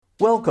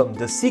Welcome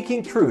to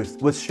Seeking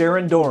Truth with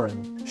Sharon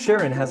Doran.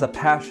 Sharon has a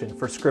passion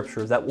for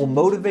Scripture that will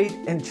motivate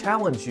and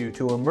challenge you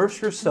to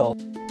immerse yourself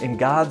in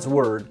God's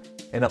Word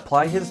and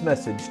apply His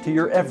message to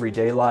your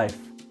everyday life.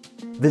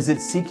 Visit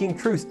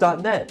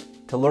seekingtruth.net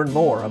to learn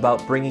more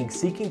about bringing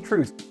Seeking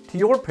Truth to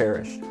your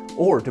parish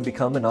or to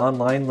become an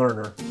online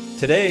learner.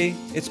 Today,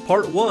 it's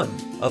part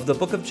 1 of the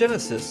book of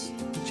Genesis,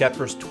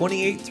 chapters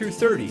 28 through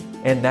 30.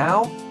 And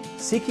now,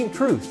 Seeking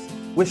Truth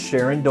with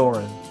Sharon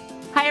Doran.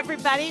 Hi,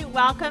 everybody.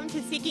 Welcome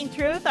to Seeking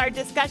Truth. Our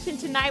discussion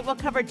tonight will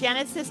cover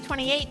Genesis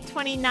 28,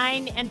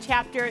 29, and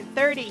chapter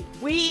 30.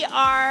 We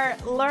are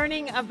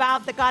learning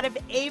about the God of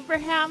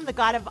Abraham, the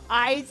God of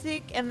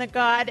Isaac, and the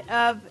God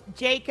of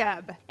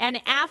Jacob.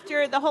 And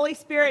after the Holy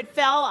Spirit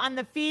fell on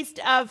the feast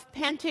of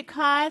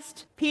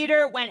Pentecost,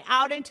 Peter went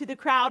out into the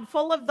crowd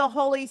full of the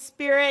Holy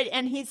Spirit,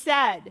 and he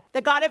said,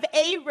 "The God of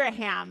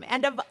Abraham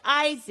and of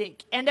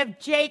Isaac and of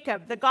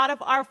Jacob, the God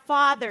of our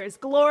fathers,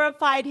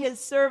 glorified his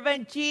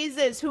servant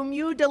Jesus, whom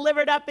you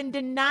delivered up and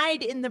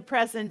denied in the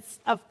presence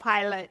of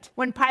Pilate,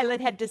 when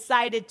Pilate had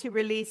decided to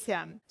release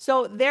him."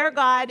 So their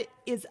God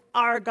is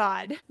our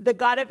God. The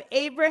God of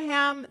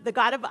Abraham, the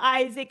God of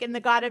Isaac, and the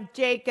God of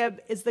Jacob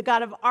is the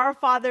God of our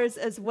fathers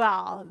as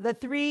well. The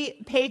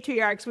three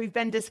patriarchs we've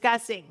been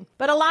discussing.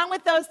 But along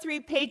with those three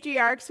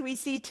patriarchs we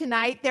see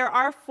tonight, there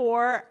are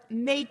 4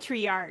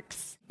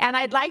 matriarchs. And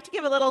I'd like to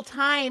give a little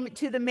time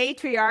to the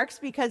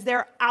matriarchs because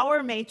they're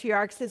our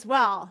matriarchs as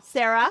well.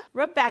 Sarah,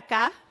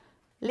 Rebecca,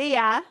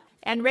 Leah,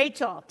 and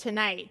Rachel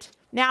tonight.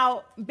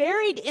 Now,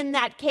 buried in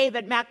that cave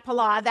at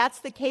Machpelah, that's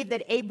the cave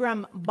that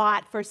Abram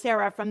bought for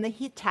Sarah from the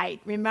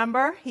Hittite.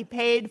 Remember? He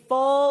paid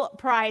full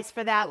price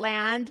for that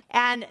land,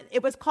 and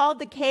it was called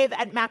the cave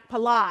at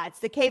Machpelah. It's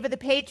the cave of the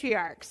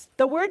patriarchs.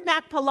 The word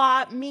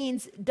Machpelah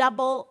means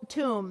double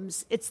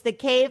tombs. It's the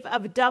cave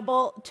of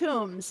double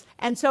tombs.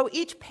 And so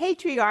each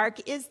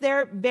patriarch is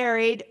there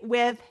buried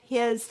with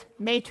his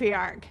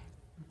matriarch.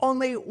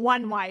 Only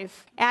one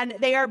wife, and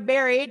they are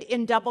buried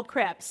in double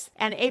crypts.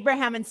 And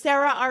Abraham and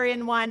Sarah are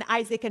in one,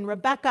 Isaac and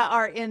Rebekah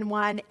are in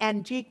one,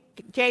 and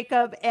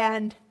Jacob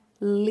and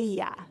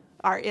Leah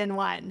are in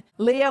one.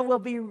 Leah will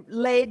be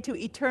laid to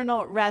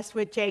eternal rest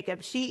with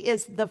Jacob. She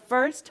is the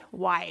first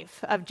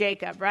wife of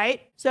Jacob, right?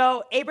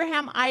 So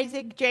Abraham,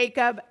 Isaac,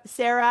 Jacob,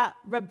 Sarah,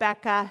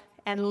 Rebekah,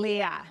 and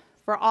Leah.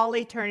 For all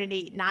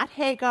eternity, not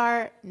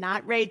Hagar,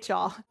 not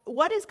Rachel.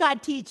 What is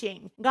God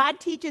teaching? God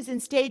teaches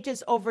in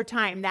stages over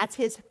time. That's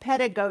his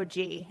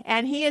pedagogy.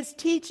 And he is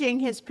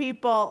teaching his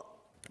people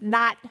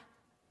not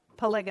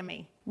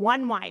polygamy.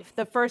 One wife,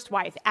 the first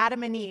wife,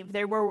 Adam and Eve,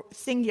 they were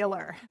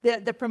singular.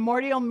 The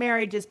primordial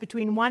marriage is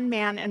between one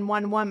man and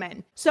one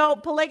woman. So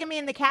polygamy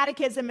in the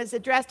Catechism is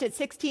addressed at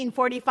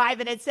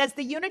 1645, and it says,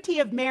 "The unity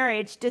of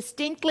marriage,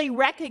 distinctly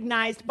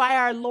recognized by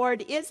our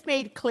Lord, is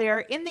made clear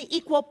in the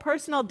equal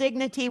personal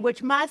dignity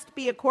which must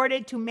be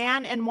accorded to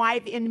man and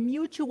wife in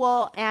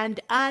mutual and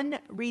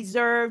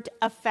unreserved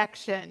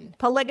affection.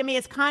 Polygamy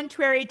is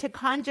contrary to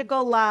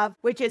conjugal love,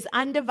 which is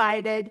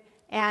undivided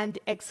and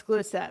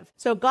exclusive."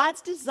 So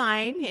God's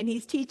design, and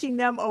he's teaching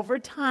them over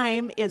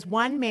time, is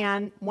one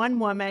man, one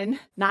woman,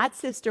 not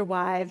sister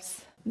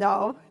wives.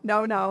 No.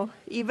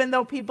 Even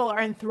though people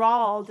are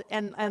enthralled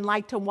and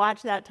like to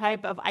watch that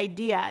type of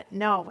idea,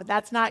 no,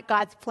 that's not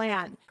God's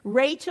plan.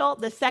 Rachel,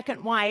 the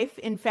second wife,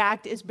 in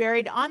fact, is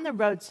buried on the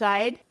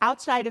roadside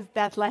outside of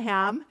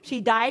Bethlehem. She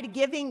died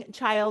giving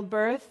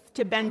childbirth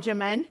to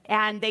Benjamin,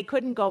 and they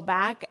couldn't go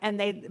back, and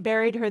they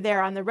buried her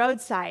there on the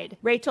roadside.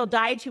 Rachel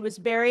died. She was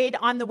buried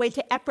on the way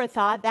to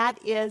Ephrathah. That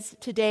is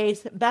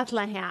today's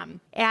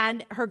Bethlehem.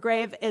 And her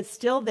grave is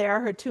still there.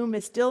 Her tomb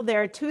is still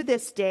there to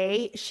this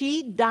day.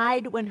 She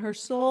died when her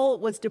soul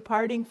was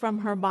departing from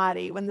her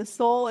body. When the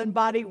soul and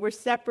body were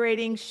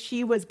separating,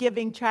 she was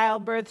giving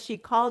childbirth. She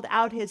called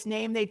out his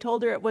name. They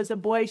told her it was a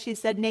boy. She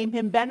said, "Name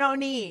him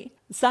Benoni,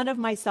 son of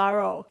my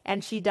sorrow,"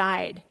 and she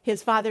died.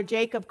 His father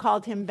Jacob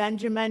called him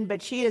Benjamin,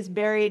 but she is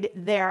buried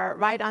there,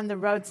 right on the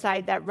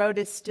roadside. That road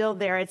is still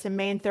there. It's a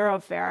main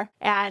thoroughfare.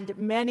 And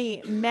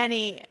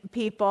many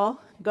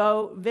people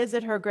go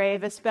visit her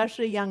grave,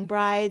 especially young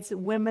brides,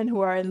 women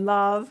who are in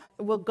love,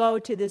 will go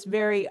to this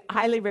very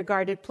highly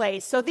regarded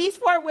place. So these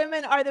 4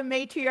 women are the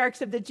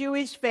matriarchs of the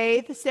Jewish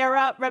faith: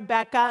 Sarah,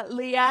 Rebekah,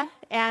 Leah,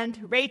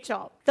 and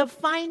Rachel. The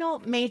final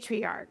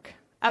matriarch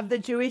of the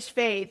Jewish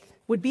faith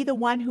would be the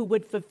one who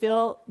would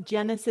fulfill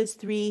Genesis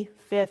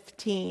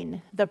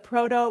 3:15, the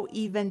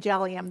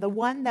proto-evangelium, the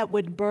one that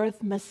would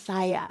birth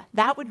Messiah.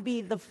 That would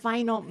be the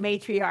final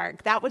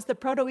matriarch. That was the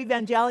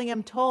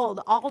proto-evangelium told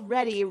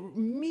already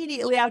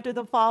immediately after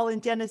the fall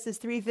in Genesis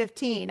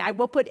 3:15. "I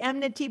will put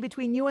enmity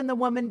between you and the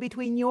woman,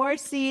 between your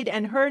seed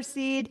and her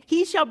seed.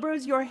 He shall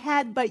bruise your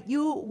head, but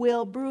you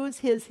will bruise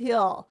his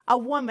heel." A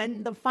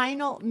woman, the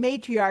final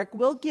matriarch,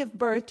 will give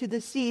birth to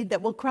the seed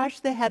that will crush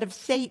the head of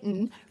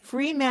Satan,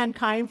 free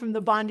mankind from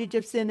the bondage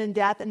of sin and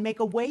death, and make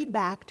a way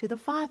back to the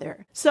Father.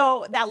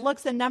 So that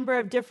looks a number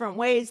of different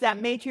ways.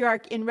 That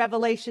matriarch in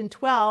Revelation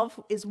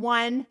 12 is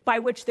one by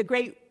which the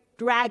great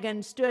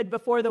dragon stood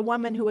before the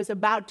woman who was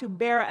about to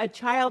bear a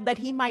child, that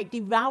he might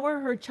devour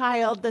her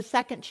child the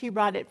second she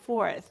brought it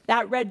forth.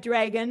 That red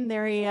dragon,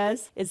 there he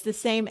is the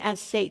same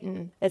as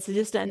Satan. It's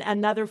just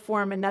another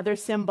form, another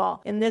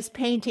symbol. In this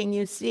painting,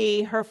 you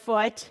see her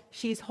foot.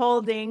 She's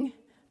holding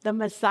the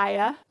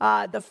Messiah,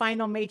 the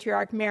final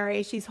matriarch,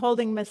 Mary. She's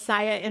holding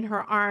Messiah in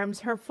her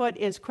arms. Her foot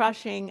is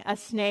crushing a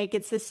snake.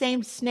 It's the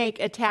same snake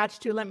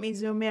attached to, let me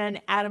zoom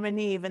in, Adam and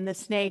Eve and the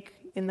snake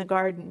in the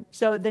garden.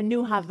 So the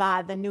new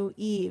Hava, the new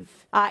Eve.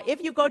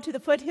 If you go to the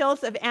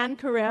foothills of An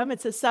Karim,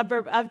 it's a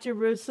suburb of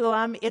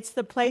Jerusalem. It's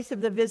the place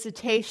of the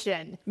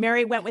visitation.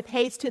 Mary went with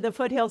haste to the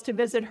foothills to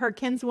visit her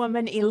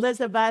kinswoman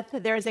Elizabeth.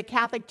 There's a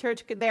Catholic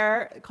church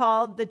there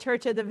called the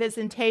Church of the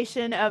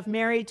Visitation of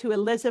Mary to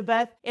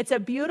Elizabeth. It's a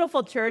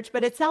beautiful church,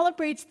 but it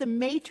celebrates the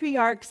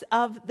matriarchs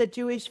of the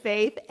Jewish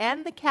faith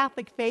and the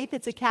Catholic faith.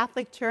 It's a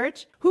Catholic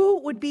church. Who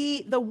would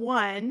be the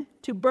one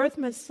to birth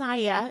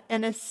Messiah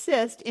and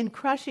assist in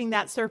crushing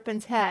that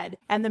serpent's head?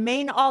 And the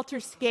main altar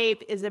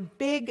scape is a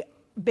big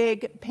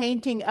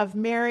painting of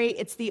Mary.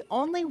 It's the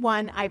only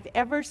one I've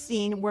ever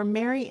seen where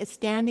Mary is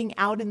standing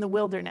out in the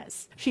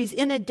wilderness. She's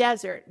in a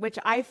desert, which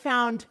I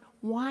found,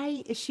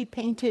 why is she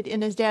painted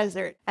in a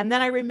desert? And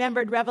then I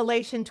remembered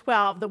Revelation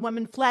 12. The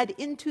woman fled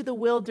into the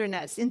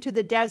wilderness, into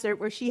the desert,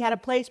 where she had a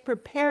place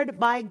prepared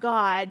by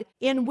God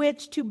in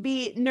which to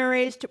be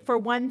nourished for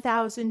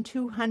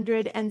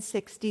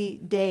 1,260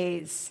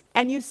 days.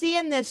 And you see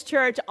in this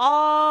church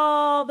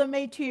all the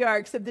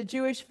matriarchs of the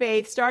Jewish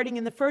faith, starting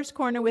in the first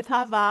corner with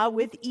Hava,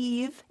 with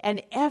Eve,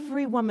 and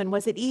every woman.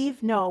 Was it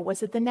Eve? No.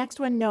 Was it the next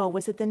one? No.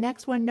 Was it the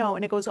next one? No.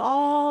 And it goes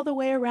all the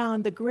way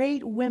around, the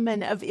great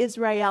women of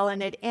Israel,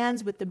 and it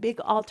ends with the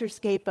big altar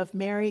scape of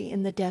Mary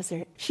in the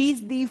desert.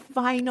 She's the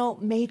final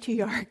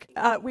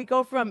matriarch. We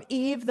go from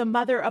Eve, the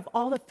mother of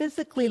all the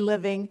physically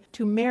living,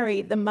 to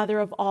Mary, the mother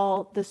of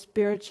all the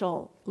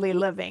spiritually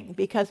living,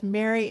 because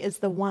Mary is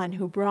the one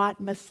who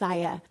brought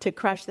Messiah to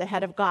crush the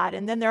head of God.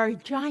 And then there are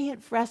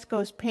giant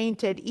frescoes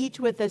painted, each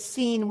with a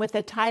scene with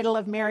the title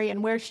of Mary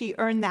and where she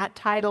earned that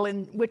title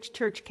in which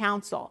church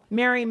council.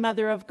 Mary,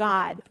 Mother of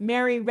God.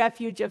 Mary,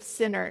 Refuge of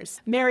Sinners.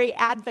 Mary,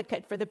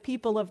 Advocate for the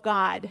people of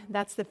God.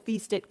 That's the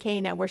feast at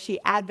Cana where she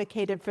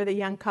advocated for the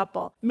young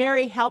couple.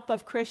 Mary, Help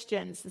of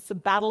Christians. It's the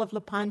Battle of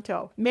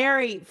Lepanto.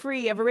 Mary,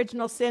 free of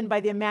original sin by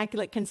the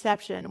Immaculate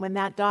Conception when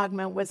that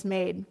dogma was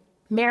made.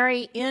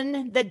 Mary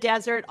in the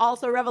desert.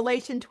 Also,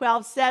 Revelation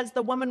 12 says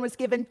the woman was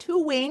given 2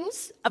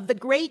 wings of the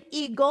great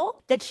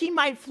eagle that she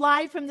might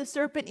fly from the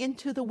serpent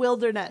into the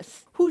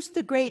wilderness. Who's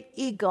the great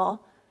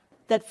eagle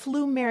that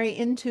flew Mary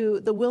into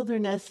the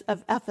wilderness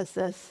of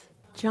Ephesus?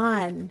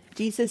 John.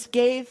 Jesus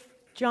gave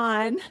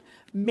John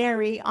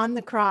Mary on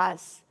the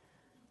cross.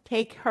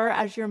 Take her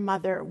as your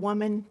mother.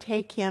 Woman,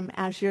 take him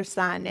as your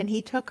son. And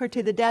he took her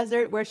to the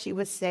desert where she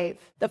was safe.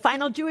 The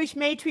final Jewish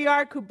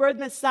matriarch who birthed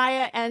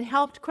Messiah and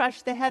helped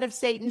crush the head of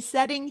Satan,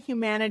 setting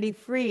humanity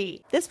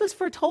free. This was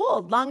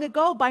foretold long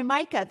ago by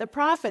Micah, the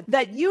prophet,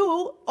 that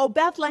you, O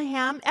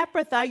Bethlehem,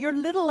 Ephrathah, you're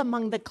little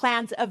among the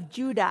clans of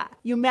Judah.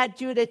 You met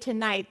Judah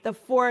tonight, the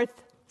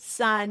 4th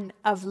son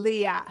of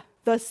Leah.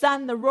 The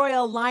son the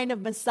royal line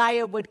of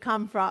Messiah would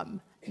come from.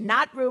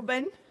 Not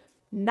Reuben,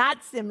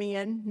 not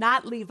Simeon,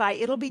 not Levi.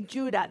 It'll be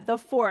Judah, the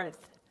 4th.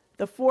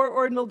 The 4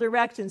 ordinal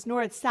directions,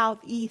 north, south,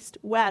 east,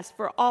 west,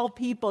 for all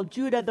people.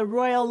 Judah, the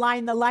royal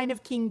line, the line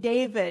of King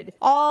David.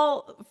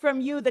 All from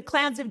you, the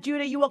clans of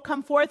Judah, you will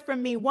come forth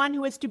from me, one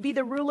who is to be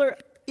the ruler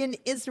in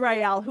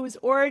Israel, whose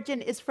origin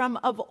is from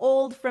of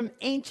old, from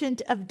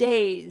ancient of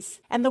days.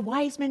 And the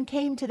wise men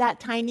came to that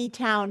tiny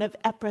town of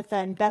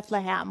Ephrathah and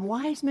Bethlehem,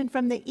 wise men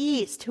from the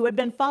east who had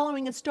been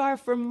following a star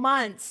for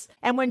months.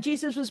 And when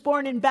Jesus was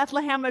born in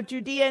Bethlehem of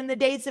Judea in the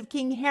days of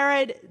King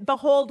Herod,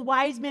 behold,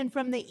 wise men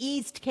from the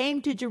east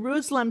came to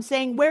Jerusalem,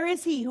 saying, where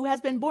is he who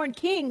has been born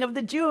King of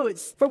the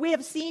Jews? For we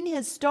have seen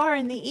his star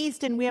in the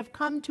east, and we have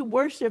come to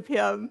worship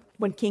him.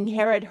 When King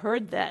Herod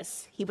heard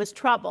this, he was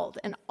troubled,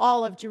 and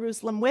all of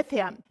Jerusalem with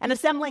him. And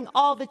assembling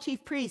all the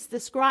chief priests, the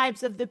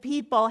scribes of the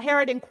people,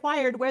 Herod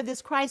inquired where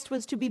this Christ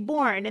was to be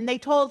born. And they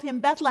told him,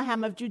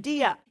 Bethlehem of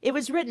Judea. It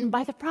was written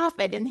by the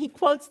prophet, and he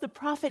quotes the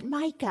prophet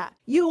Micah.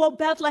 You, O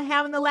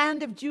Bethlehem, in the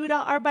land of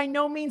Judah, are by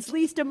no means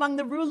least among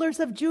the rulers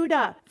of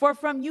Judah, for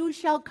from you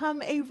shall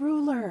come a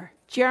ruler.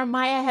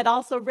 Jeremiah had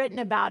also written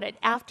about it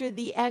after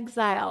the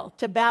exile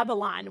to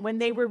Babylon. When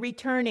they were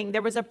returning,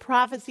 there was a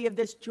prophecy of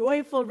this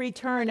joyful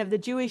return of the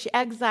Jewish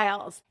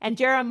exiles. And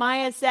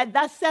Jeremiah said,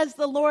 thus says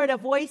the Lord, a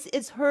voice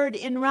is heard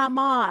in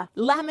Ramah,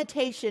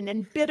 lamentation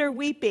and bitter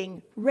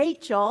weeping.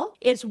 Rachel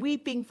is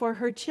weeping for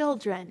her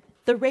children.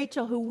 The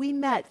Rachel who we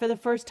met for the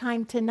first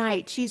time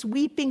tonight, she's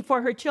weeping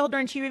for her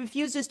children. She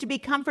refuses to be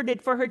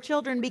comforted for her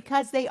children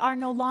because they are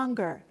no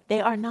longer.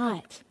 They are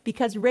not.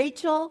 Because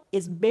Rachel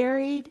is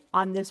buried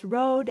on this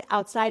road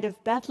outside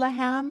of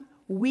Bethlehem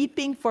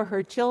weeping for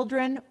her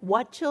children.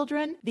 What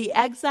children? The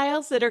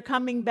exiles that are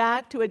coming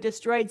back to a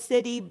destroyed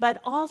city,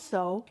 but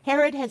also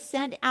Herod has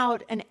sent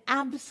out an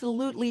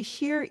absolutely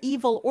sheer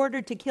evil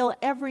order to kill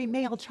every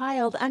male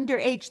child under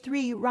age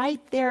 3 right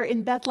there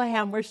in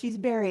Bethlehem where she's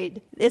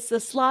buried. It's the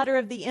slaughter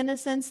of the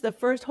innocents, the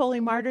first holy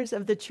martyrs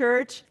of the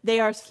church. They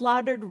are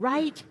slaughtered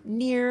right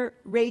near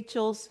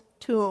Rachel's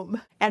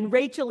tomb. And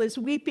Rachel is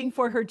weeping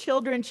for her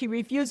children. She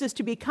refuses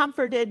to be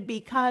comforted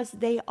because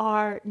they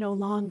are no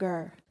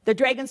longer. The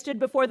dragon stood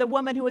before the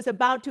woman who was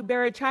about to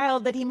bear a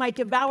child that he might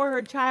devour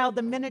her child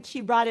the minute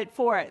she brought it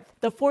forth.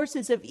 The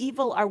forces of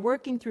evil are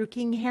working through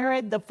King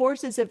Herod. The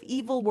forces of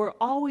evil were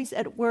always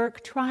at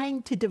work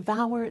trying to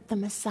devour the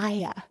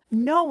Messiah,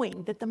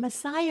 knowing that the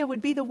Messiah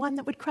would be the one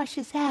that would crush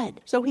his head.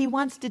 So he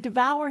wants to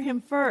devour him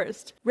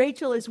first.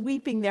 Rachel is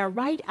weeping there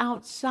right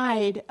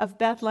outside of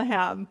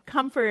Bethlehem,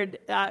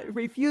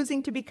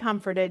 refusing to be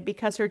comforted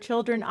because her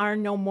children are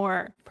no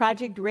more.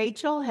 Project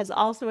Rachel has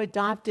also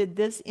adopted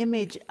this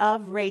image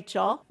of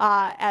Rachel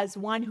as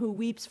one who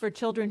weeps for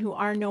children who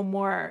are no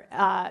more,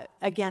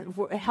 again,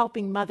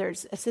 helping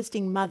mothers,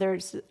 assisting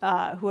mothers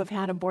who have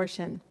had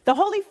abortion. The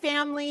Holy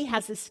Family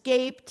has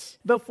escaped.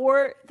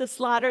 Before the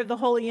slaughter of the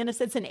holy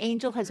innocents, an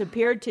angel has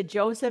appeared to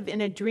Joseph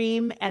in a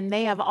dream, and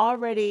they have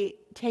already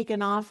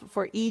taken off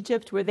for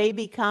Egypt, where they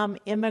become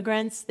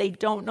immigrants. They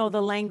don't know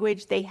the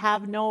language. They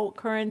have no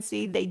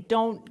currency.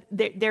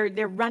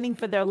 They're running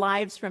for their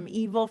lives from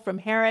evil, from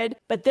Herod.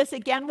 But this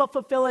again will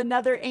fulfill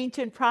another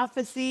ancient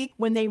prophecy.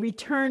 When they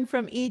return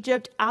from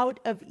Egypt, out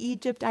of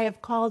Egypt I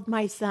have called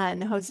my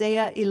son,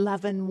 Hosea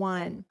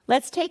 11:1.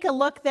 Let's take a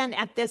look then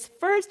at this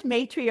first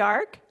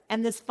matriarch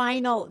and this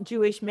final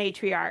Jewish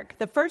matriarch.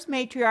 The first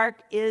matriarch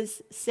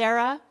is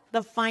Sarah,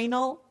 the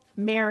final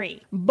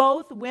Mary.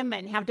 Both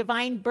women have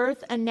divine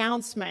birth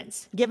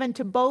announcements given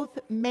to both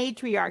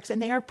matriarchs,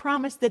 and they are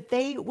promised that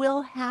they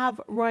will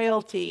have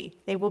royalty.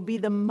 They will be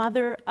the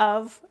mother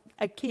of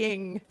a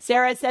king.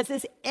 Sarah says,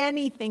 "Is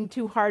anything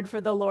too hard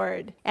for the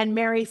Lord?" And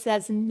Mary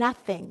says,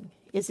 "Nothing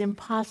is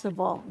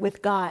impossible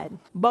with God."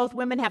 Both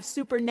women have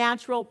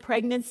supernatural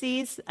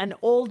pregnancies, an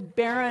old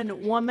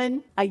barren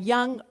woman, a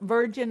young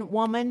virgin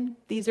woman.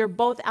 These are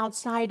both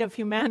outside of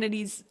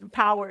humanity's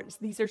powers.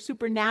 These are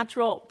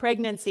supernatural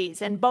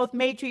pregnancies. And both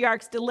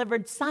matriarchs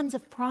delivered sons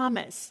of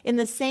promise in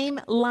the same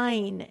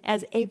line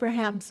as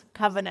Abraham's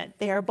covenant.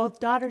 They are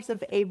both daughters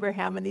of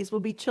Abraham, and these will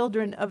be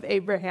children of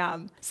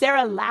Abraham.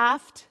 Sarah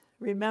laughed,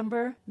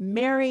 remember?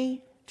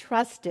 Mary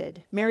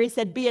trusted. Mary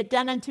said, "Be it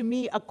done unto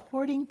me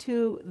according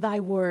to thy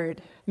word."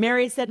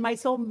 Mary said, "My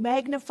soul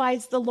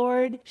magnifies the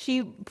Lord."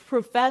 She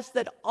professed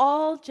that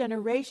all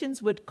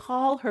generations would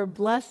call her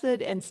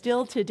blessed, and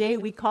still today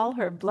we call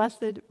her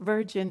Blessed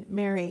Virgin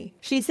Mary.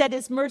 She said,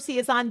 "His mercy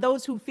is on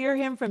those who fear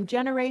him from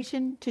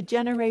generation to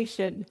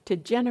generation, to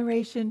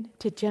generation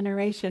to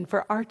generation,"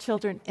 for our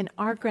children and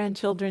our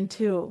grandchildren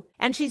too.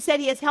 And she said,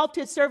 "He has helped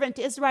his servant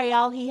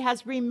Israel. He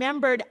has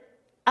remembered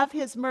of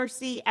his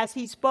mercy as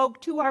he spoke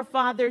to our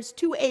fathers,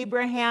 to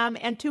Abraham,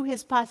 and to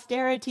his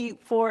posterity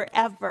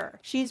forever."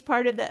 She's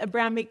part of the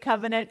Abrahamic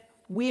covenant.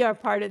 We are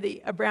part of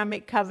the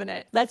Abrahamic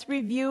covenant. Let's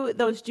review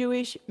those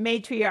Jewish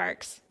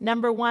matriarchs.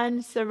 Number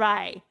 1,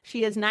 Sarai.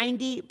 She is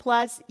 90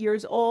 plus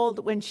years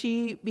old when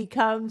she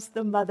becomes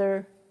the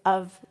mother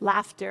of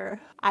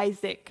laughter,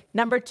 Isaac.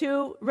 Number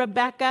 2,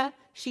 Rebecca.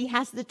 She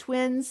has the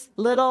twins,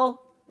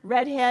 little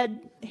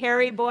redhead,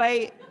 hairy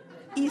boy,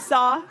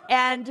 Esau,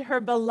 and her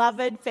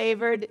beloved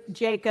favored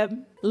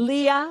Jacob.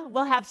 Leah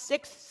will have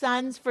 6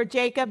 sons for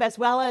Jacob, as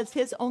well as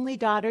his only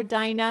daughter,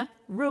 Dinah.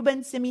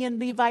 Reuben, Simeon,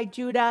 Levi,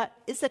 Judah,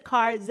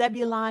 Issachar,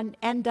 Zebulun,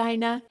 and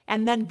Dinah.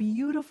 And then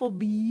beautiful,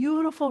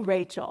 beautiful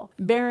Rachel,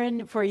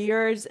 barren for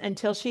years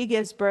until she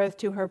gives birth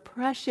to her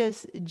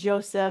precious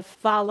Joseph,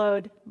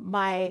 followed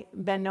by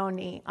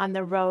Benoni on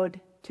the road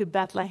to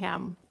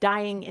Bethlehem,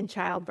 dying in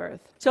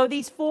childbirth. So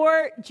these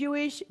 4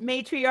 Jewish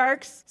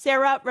matriarchs,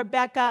 Sarah,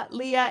 Rebecca,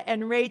 Leah,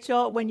 and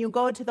Rachel, when you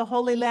go to the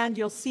Holy Land,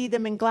 you'll see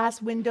them in glass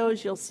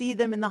windows, you'll see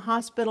them in the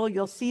hospital,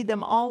 you'll see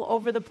them all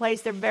over the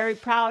place. They're very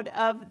proud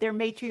of their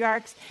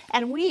matriarchs.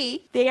 And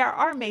they are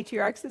our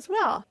matriarchs as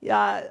well.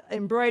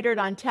 Embroidered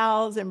on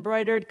towels,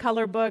 embroidered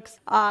color books.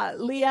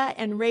 Leah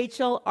and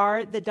Rachel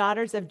are the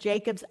daughters of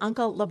Jacob's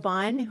uncle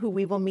Laban, who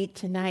we will meet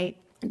tonight.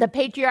 The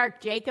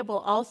patriarch Jacob will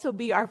also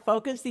be our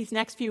focus these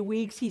next few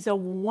weeks. He's a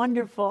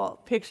wonderful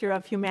picture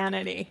of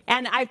humanity.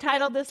 And I've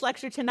titled this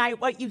lecture tonight,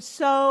 "What You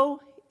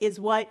Sow is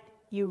What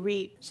You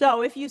Reap."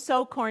 So if you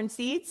sow corn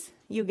seeds,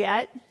 you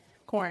get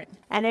corn.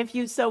 And if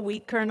you sow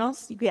wheat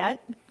kernels, you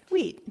get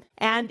wheat.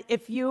 And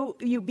if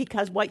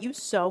because what you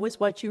sow is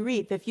what you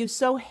reap. If you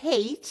sow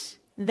hate,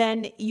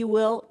 then you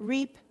will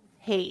reap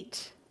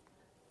hate.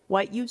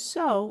 What you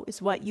sow is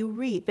what you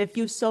reap. If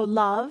you sow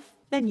love,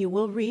 then you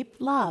will reap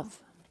love.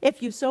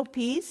 If you sow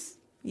peace,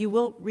 you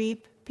will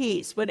reap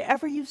peace.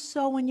 Whatever you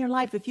sow in your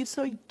life, if you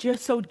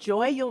sow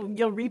joy,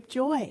 you'll reap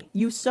joy.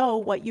 You sow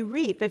what you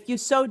reap. If you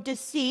sow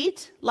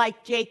deceit,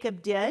 like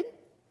Jacob did,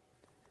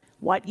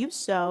 what you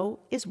sow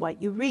is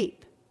what you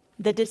reap.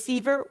 The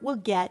deceiver will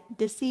get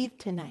deceived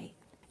tonight.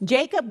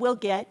 Jacob will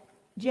get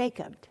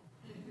Jacobed.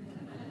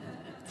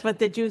 That's what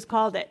the Jews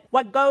called it.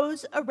 What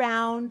goes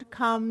around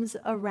comes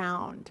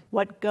around.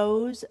 What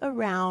goes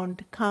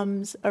around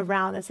comes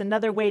around. That's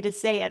another way to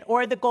say it.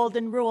 Or the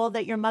golden rule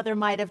that your mother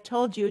might have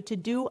told you, to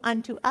do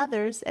unto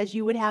others as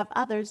you would have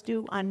others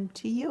do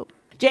unto you.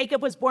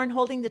 Jacob was born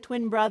holding the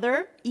twin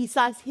brother,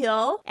 Esau's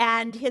heel,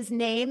 and his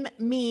name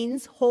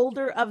means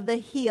holder of the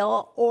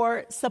heel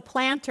or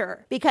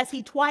supplanter, because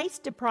he twice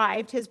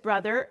deprived his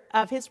brother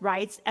of his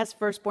rights as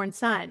firstborn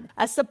son.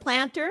 A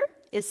supplanter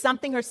is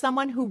something or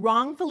someone who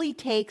wrongfully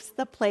takes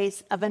the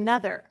place of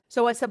another.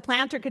 So a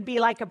supplanter could be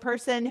like a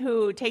person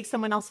who takes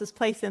someone else's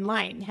place in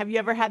line. Have you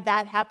ever had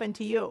that happen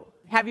to you?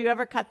 Have you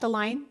ever cut the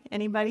line?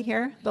 Anybody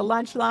here? The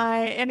lunch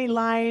line, any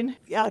line?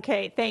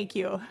 Okay, thank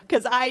you.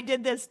 Because I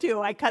did this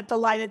too. I cut the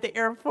line at the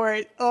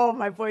airport. Oh,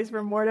 my boys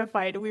were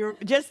mortified. We were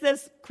just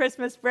this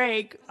Christmas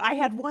break. I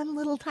had one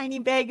little tiny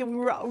bag, and we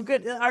were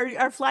good.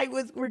 Our flight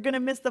we're going to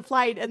miss the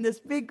flight, and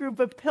this big group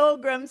of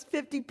pilgrims,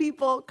 50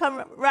 people,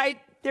 come right.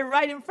 They're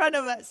right in front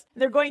of us.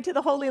 They're going to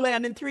the Holy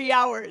Land in 3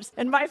 hours.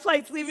 And my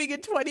flight's leaving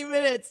in 20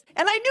 minutes.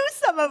 And I knew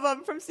some of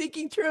them from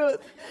Seeking Truth.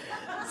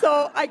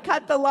 So I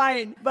cut the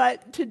line.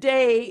 But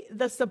today,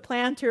 the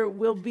supplanter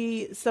will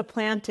be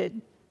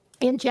supplanted.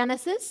 In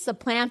Genesis,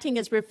 supplanting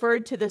is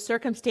referred to the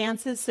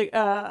circumstances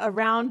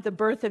around the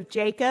birth of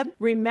Jacob.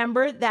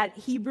 Remember that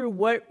Hebrew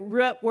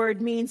root word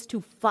means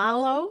to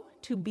follow,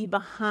 to be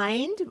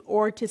behind,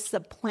 or to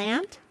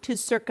supplant, to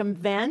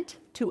circumvent,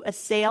 to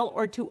assail,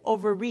 or to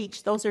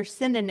overreach. Those are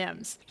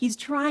synonyms. He's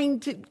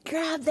trying to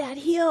grab that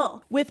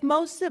heel. With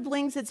most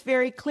siblings, it's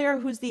very clear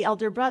who's the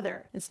elder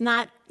brother. It's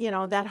not,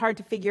 that hard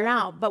to figure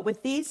out. But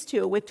with these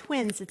two, with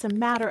twins, it's a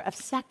matter of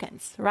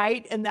seconds,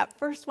 right? And that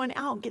first one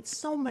out gets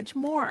so much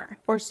more,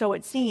 or so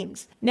it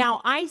seems.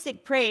 Now,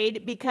 Isaac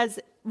prayed because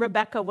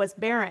Rebekah was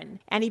barren.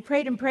 And he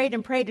prayed and prayed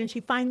and prayed, and she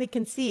finally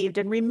conceived.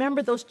 And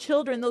remember, those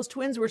children, those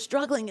twins were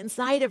struggling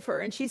inside of her.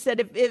 And she said,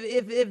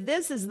 if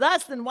this is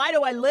thus, then why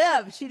do I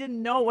live? She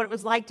didn't know what it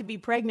was like to be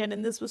pregnant,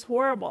 and this was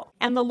horrible.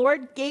 And the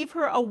Lord gave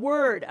her a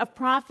word of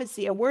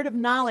prophecy, a word of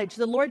knowledge.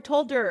 The Lord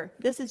told her,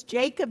 this is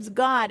Jacob's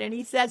God. And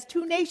he says,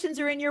 2 nations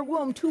are in your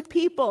womb, 2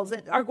 peoples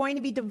are going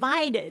to be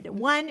divided.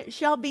 One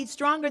shall be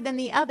stronger than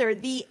the other.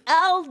 The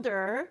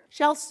elder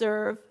shall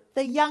serve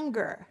the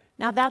younger.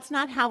 Now, that's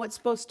not how it's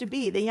supposed to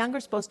be. The younger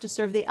is supposed to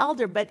serve the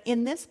elder. But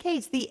in this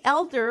case, the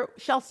elder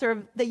shall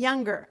serve the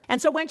younger.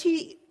 And so when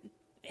she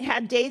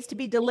had days to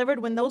be delivered,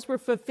 when those were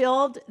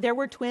fulfilled, there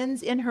were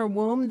twins in her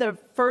womb. The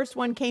first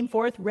one came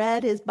forth,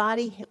 red, his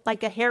body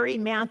like a hairy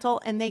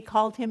mantle, and they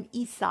called him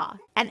Esau.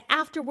 And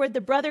afterward,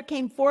 the brother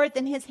came forth,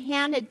 and his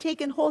hand had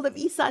taken hold of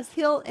Esau's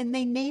heel, and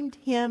they named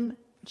him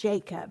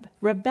Jacob.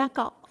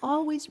 Rebekah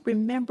always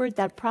remembered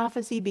that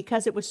prophecy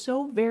because it was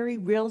so very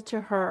real to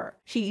her.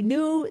 She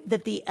knew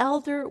that the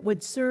elder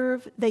would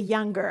serve the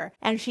younger,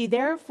 and she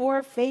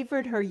therefore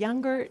favored her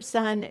younger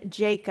son,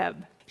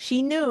 Jacob.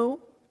 She knew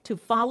to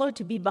follow,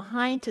 to be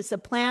behind, to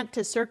supplant,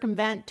 to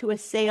circumvent, to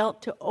assail,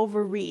 to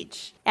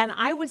overreach. And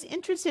I was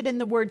interested in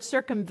the word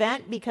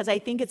circumvent because I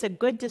think it's a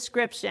good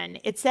description.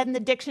 It said in the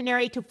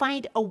dictionary to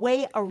find a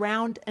way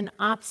around an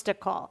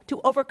obstacle,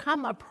 to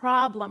overcome a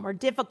problem or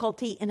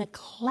difficulty in a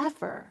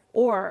clever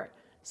or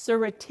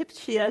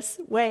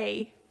surreptitious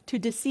way, to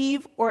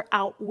deceive or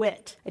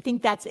outwit. I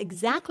think that's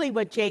exactly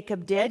what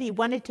Jacob did. He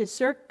wanted to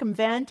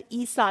circumvent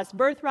Esau's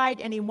birthright,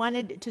 and he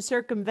wanted to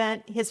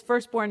circumvent his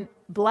firstborn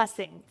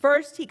blessing.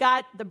 First, he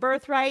got the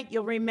birthright.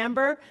 You'll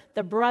remember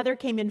the brother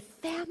came in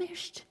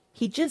famished.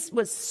 He just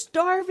was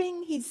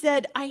starving. He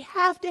said, I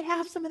have to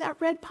have some of that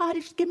red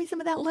pottage. Give me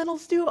some of that lentil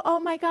stew. Oh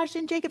my gosh.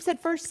 And Jacob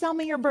said, first, sell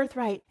me your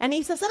birthright. And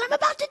he says, I'm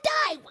about to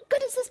die. What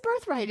good is this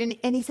birthright?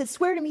 And he said,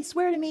 swear to me,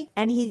 swear to me.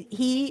 And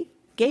he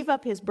gave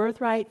up his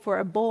birthright for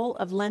a bowl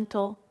of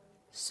lentil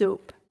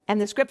soup. And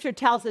the scripture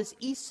tells us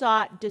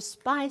Esau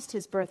despised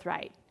his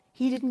birthright.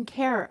 He didn't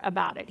care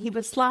about it. He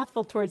was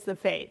slothful towards the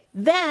faith.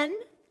 Then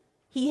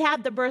he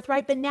had the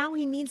birthright, but now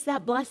he needs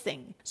that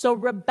blessing. So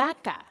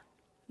Rebekah,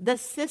 the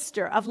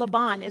sister of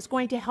Laban, is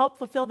going to help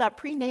fulfill that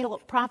prenatal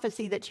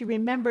prophecy that she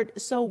remembered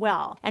so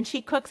well. And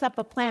she cooks up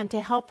a plan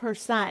to help her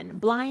son,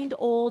 blind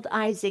old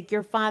Isaac,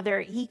 your father,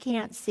 he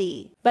can't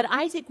see. But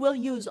Isaac will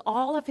use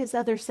all of his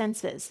other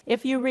senses.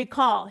 If you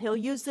recall, he'll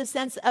use the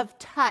sense of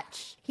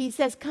touch. He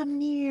says, come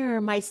near,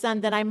 my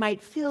son, that I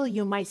might feel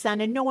you, my son,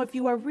 and know if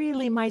you are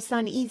really my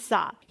son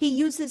Esau. He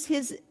uses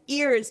his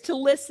ears to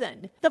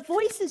listen. The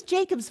voice is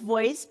Jacob's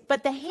voice,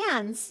 but the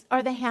hands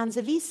are the hands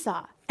of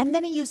Esau. And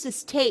then he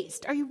uses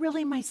taste. Are you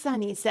really my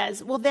son? He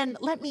says, well, then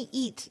let me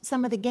eat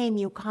some of the game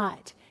you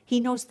caught. He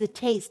knows the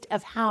taste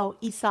of how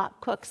Esau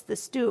cooks the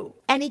stew.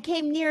 And he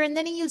came near, and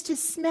then he used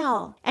his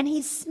smell, and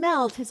he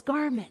smelled his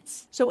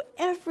garments. So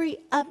every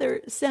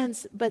other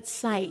sense but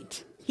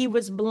sight, he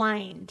was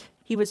blind.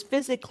 He was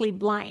physically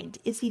blind.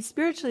 Is he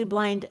spiritually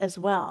blind as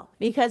well?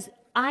 Because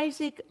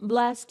Isaac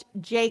blessed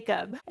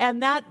Jacob,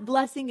 and that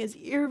blessing is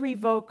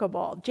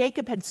irrevocable.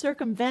 Jacob had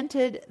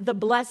circumvented the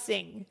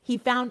blessing. He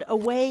found a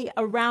way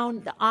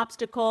around the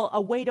obstacle,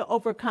 a way to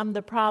overcome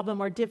the problem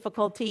or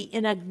difficulty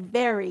in a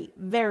very,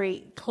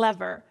 very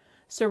clever,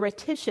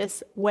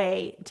 surreptitious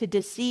way to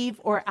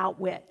deceive or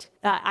outwit.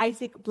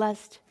 Isaac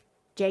blessed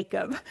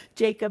Jacob.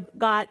 Jacob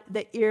got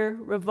the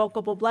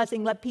irrevocable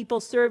blessing. Let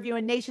people serve you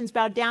and nations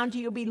bow down to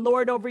you. Be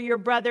Lord over your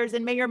brothers,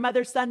 and may your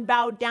mother's son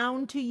bow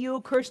down to you.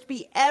 Cursed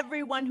be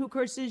everyone who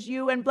curses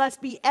you, and blessed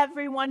be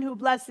everyone who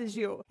blesses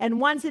you. And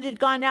once it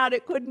had gone out,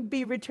 it couldn't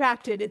be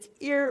retracted. It's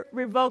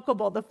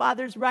irrevocable. The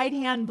father's right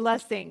hand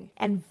blessing.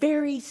 And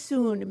very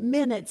soon,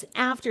 minutes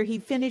after he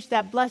finished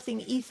that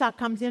blessing, Esau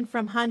comes in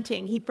from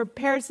hunting. He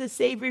prepares the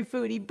savory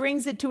food. He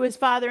brings it to his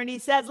father, and he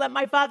says, "Let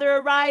my father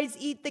arise,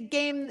 eat the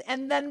game,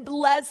 and then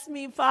bless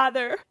me,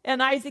 Father."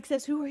 And Isaac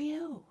says, "Who are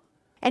you?"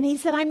 And he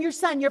said, "I'm your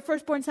son, your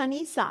firstborn son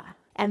Esau."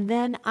 And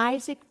then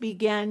Isaac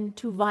began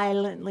to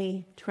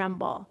violently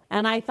tremble.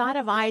 And I thought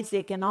of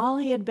Isaac and all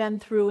he had been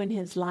through in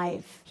his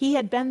life. He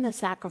had been the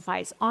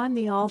sacrifice on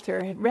the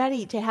altar,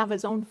 ready to have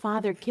his own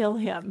father kill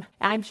him.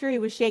 I'm sure he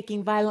was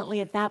shaking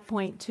violently at that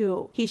point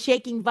too. He's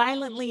shaking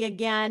violently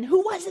again. "Who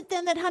was it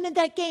then that hunted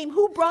that game?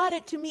 Who brought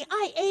it to me?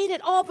 I ate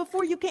it all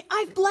before you came.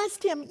 I've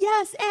blessed him.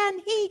 Yes,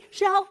 and he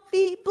shall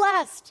be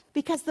blessed."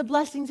 Because the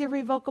blessing's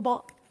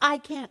irrevocable. I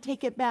can't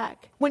take it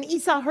back. When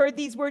Esau heard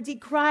these words, he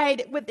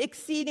cried with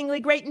exceedingly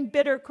great and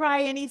bitter cry,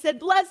 and he said,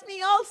 "Bless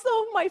me also,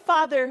 my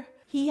father."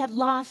 He had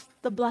lost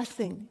the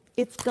blessing.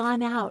 It's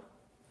gone out.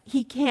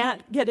 He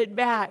can't get it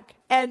back.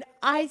 And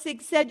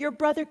Isaac said, "Your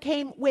brother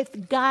came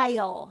with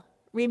guile."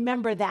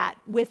 Remember that,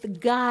 with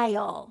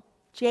guile.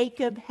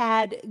 Jacob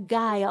had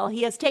guile.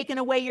 He has taken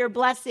away your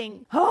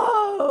blessing.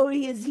 Oh,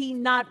 is he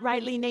not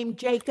rightly named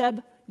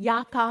Jacob?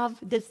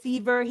 Yaakov,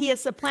 deceiver. He has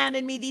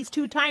supplanted me these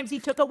 2 times. He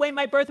took away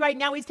my birthright.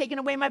 Now he's taken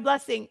away my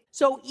blessing.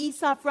 So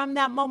Esau from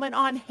that moment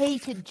on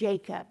hated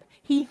Jacob.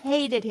 He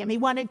hated him. He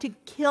wanted to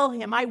kill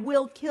him. "I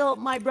will kill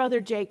my brother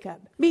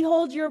Jacob."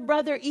 "Behold, your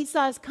brother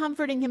Esau is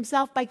comforting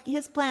himself by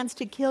his plans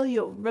to kill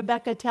you."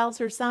 Rebekah tells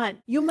her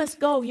son, "You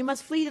must go. You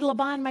must flee to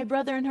Laban, my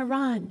brother in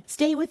Haran.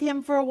 Stay with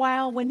him for a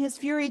while. When his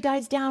fury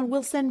dies down,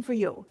 we'll send for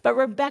you." But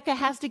Rebekah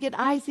has to get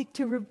Isaac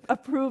to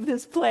approve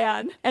this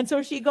plan. And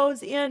so she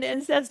goes in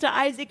and says to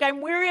Isaac,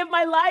 "I'm weary of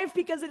my life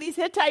because of these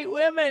Hittite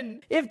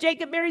women. If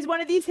Jacob marries one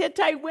of these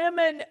Hittite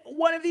women,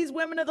 one of these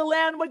women of the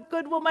land, what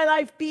good will my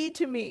life be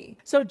to me?"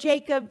 So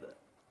Jacob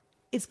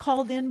is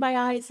called in by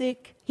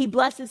Isaac. He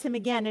blesses him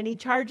again, and he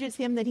charges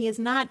him that he is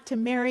not to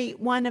marry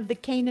one of the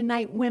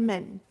Canaanite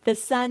women,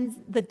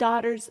 the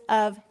daughters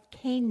of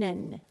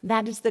Canaan.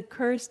 That is the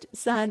cursed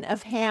son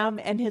of Ham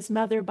and his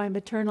mother by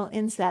maternal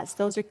incest.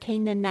 Those are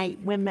Canaanite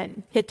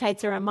women.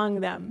 Hittites are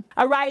among them.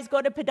 "Arise,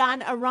 go to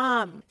Padan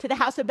Aram, to the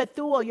house of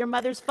Bethuel, your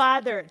mother's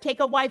father. Take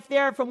a wife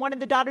there from one of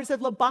the daughters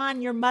of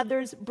Laban, your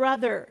mother's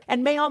brother.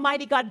 And may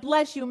Almighty God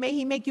bless you. May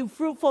he make you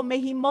fruitful. May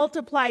he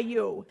multiply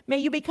you. May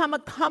you become a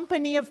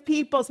company of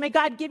peoples. May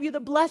God give you the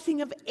blessing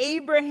of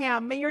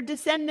Abraham. May your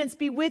descendants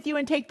be with you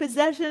and take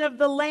possession of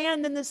the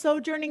land and the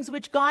sojournings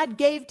which God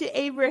gave to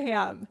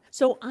Abraham."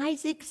 So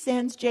Isaac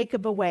sends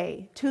Jacob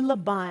away to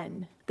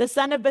Laban, the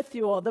son of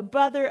Bethuel, the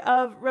brother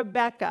of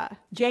Rebekah,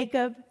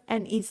 Jacob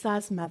and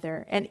Esau's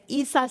mother. And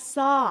Esau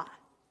saw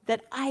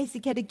that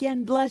Isaac had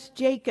again blessed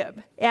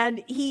Jacob.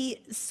 And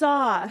he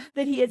saw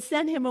that he had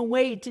sent him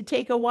away to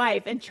take a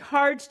wife, and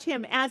charged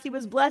him as he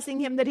was blessing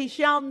him that he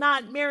shall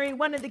not marry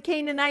one of the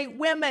Canaanite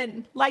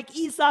women like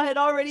Esau had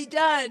already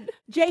done.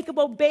 Jacob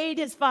obeyed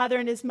his father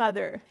and his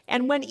mother.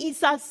 And when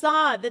Esau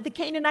saw that the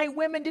Canaanite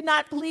women did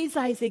not please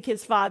Isaac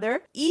his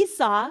father,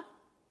 Esau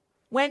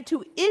went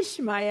to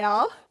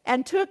Ishmael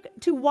and took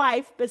to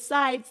wife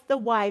besides the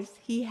wives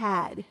he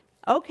had.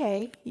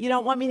 Okay, you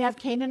don't want me to have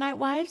Canaanite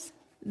wives?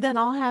 Then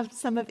I'll have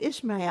some of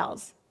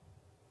Ishmael's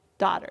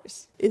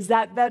daughters. Is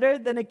that better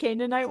than a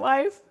Canaanite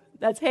wife?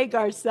 That's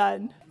Hagar's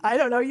son. I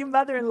don't know, you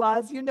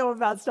mother-in-laws, you know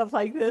about stuff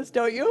like this,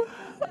 don't you?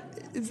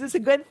 Is this a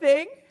good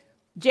thing?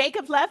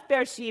 Jacob left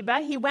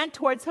Beersheba. He went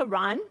towards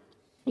Haran.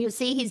 You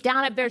see, he's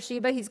down at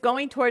Beersheba. He's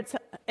going towards,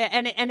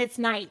 and it's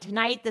night.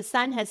 Tonight, the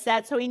sun has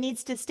set, so he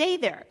needs to stay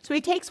there. So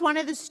he takes one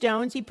of the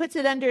stones, he puts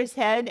it under his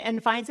head,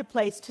 and finds a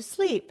place to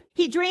sleep.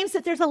 He dreams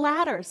that there's a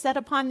ladder set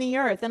upon the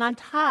earth, and on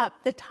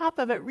top, the top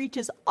of it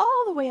reaches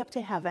all the way up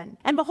to heaven.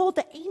 And behold,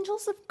 the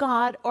angels of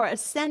God are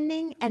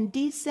ascending and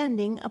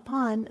descending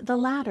upon the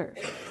ladder.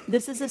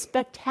 This is a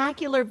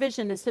spectacular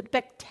vision, a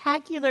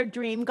spectacular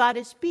dream. God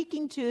is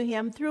speaking to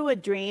him through a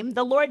dream.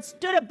 The Lord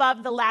stood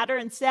above the ladder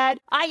and said,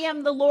 "I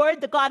am the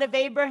Lord, the God of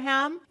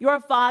Abraham, your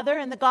father,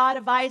 and the God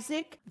of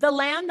Isaac. The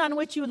land on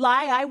which you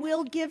lie I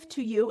will give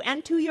to you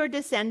and to your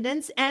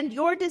descendants, and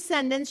your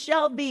descendants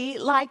shall be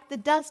like the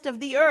dust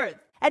of the earth.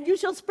 And you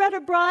shall spread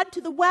abroad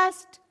to the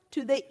west,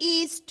 to the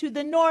east, to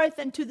the north,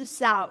 and to the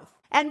south.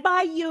 And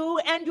by you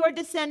and your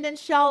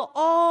descendants shall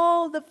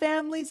all the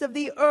families of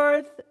the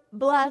earth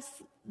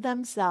bless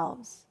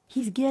themselves."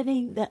 He's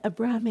getting the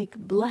Abrahamic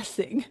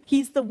blessing.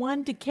 He's the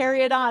one to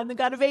carry it on. The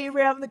God of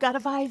Abraham, the God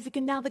of Isaac,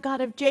 and now the God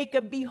of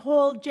Jacob.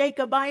 "Behold,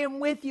 Jacob, I am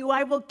with you.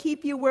 I will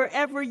keep you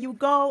wherever you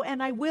go,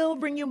 and I will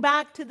bring you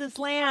back to this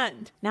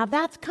land." Now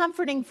that's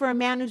comforting for a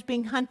man who's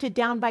being hunted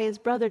down by his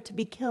brother to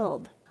be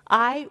killed.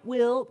 I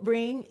will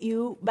bring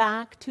you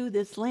back to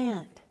this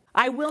land.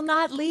 I will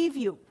not leave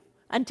you.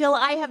 until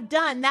I have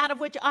done that of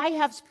which I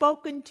have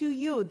spoken to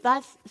you.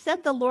 Thus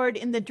said the Lord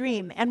in the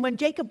dream. And when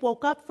Jacob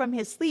woke up from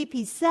his sleep,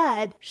 he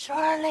said,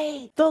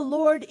 surely the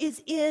Lord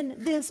is in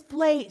this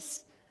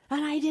place,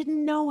 and I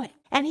didn't know it.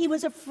 And he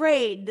was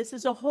afraid. This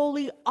is a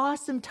holy,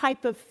 awesome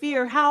type of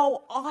fear.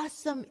 How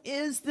awesome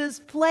is this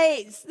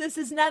place? This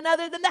is none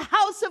other than the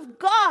house of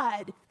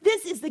God.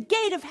 This is the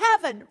gate of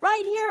heaven,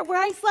 right here where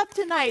I slept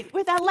tonight,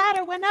 where that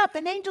ladder went up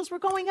and angels were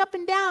going up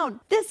and down.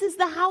 This is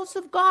the house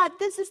of God.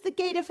 This is the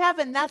gate of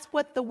heaven. That's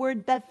what the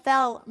word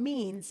Bethel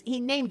means. He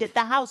named it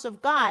the house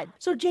of God.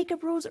 So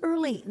Jacob rose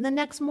early the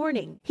next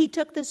morning. He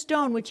took the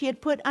stone which he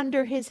had put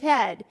under his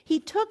head.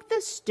 He took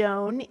the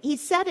stone, he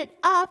set it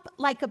up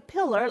like a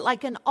pillar,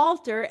 like an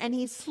altar, and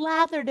he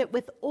slathered it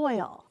with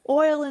oil.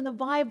 Oil in the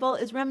Bible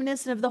is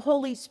reminiscent of the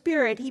Holy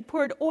Spirit. He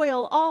poured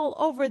oil all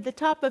over the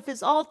top of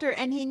his altar,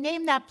 and he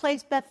named that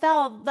place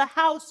Bethel, the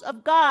house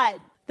of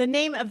God. The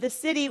name of the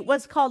city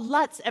was called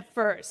Luz at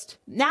first.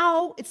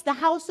 Now it's the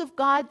house of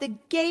God, the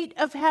gate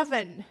of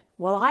heaven.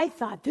 Well, I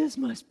thought this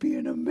must be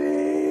an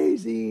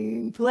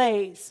amazing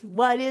place.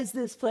 What is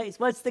this place?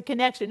 What's the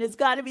connection? It's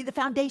got to be the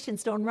foundation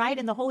stone, right?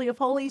 In the Holy of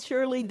Holies,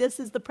 surely this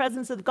is the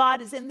presence of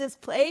God is in this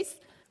place,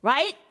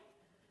 right?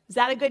 Is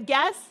that a good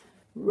guess?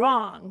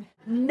 Wrong.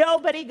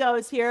 Nobody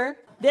goes here.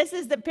 This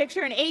is the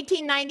picture in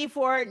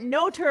 1894.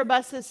 No tour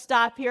buses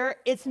stop here.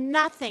 It's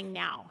nothing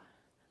now.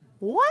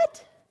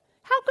 What?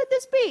 How could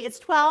this be? It's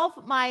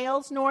 12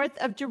 miles north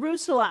of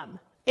Jerusalem.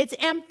 It's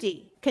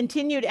empty.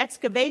 Continued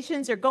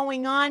excavations are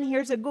going on.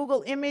 Here's a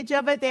Google image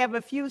of it. They have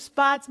a few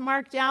spots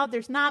marked out.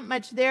 There's not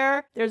much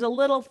there. They've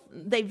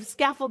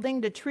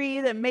scaffoldinged a tree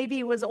that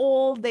maybe was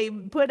old.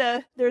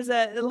 There's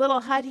a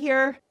little hut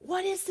here.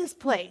 What is this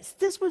place?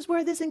 This was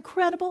where this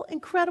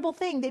incredible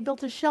thing. They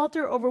built a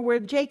shelter over where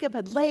Jacob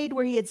had laid,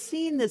 where he had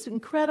seen this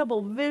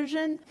incredible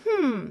vision.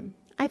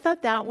 I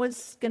thought that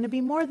was going to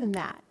be more than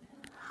that.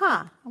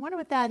 I wonder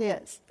what that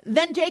is.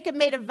 Then Jacob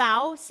made a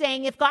vow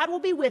saying, if God will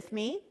be with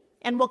me,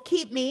 and will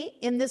keep me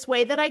in this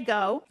way that I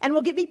go, and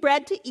will give me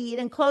bread to eat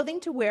and clothing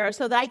to wear,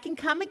 so that I can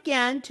come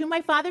again to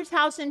my father's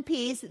house in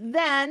peace,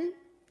 then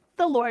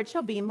the Lord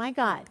shall be my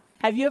God.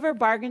 Have you ever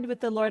bargained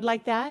with the Lord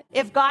like that?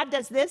 If God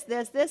does this,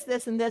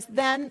 and this,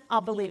 then I'll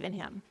believe in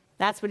him.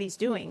 That's what he's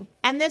doing.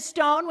 And this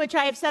stone, which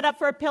I have set up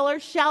for a pillar,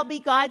 shall be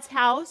God's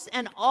house,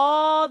 and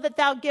all that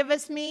thou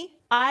givest me,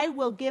 I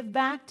will give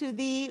back to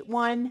thee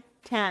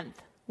 1/10.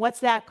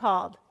 What's that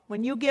called?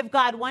 When you give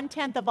God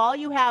 1/10 of all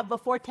you have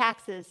before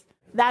taxes.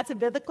 That's a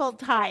biblical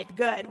tithe.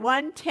 Good.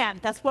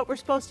 1/10. That's what we're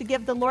supposed to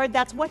give the Lord.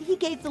 That's what he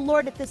gave the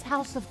Lord at this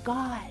house of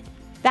God.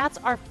 That's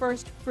our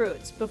first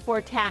fruits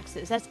before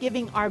taxes. That's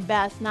giving our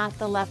best, not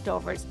the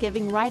leftovers.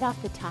 Giving right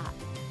off the top,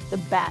 the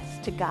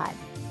best to God.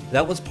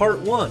 That was part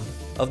 1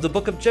 of the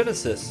book of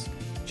Genesis,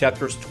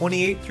 chapters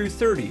 28 through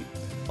 30,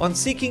 on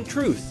Seeking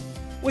Truth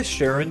with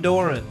Sharon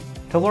Doran.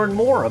 To learn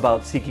more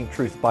about Seeking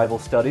Truth Bible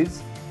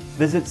studies,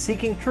 visit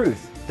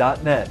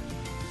seekingtruth.net.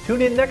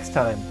 Tune in next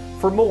time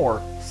for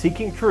more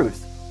Seeking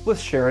Truth with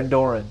Sharon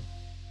Doran.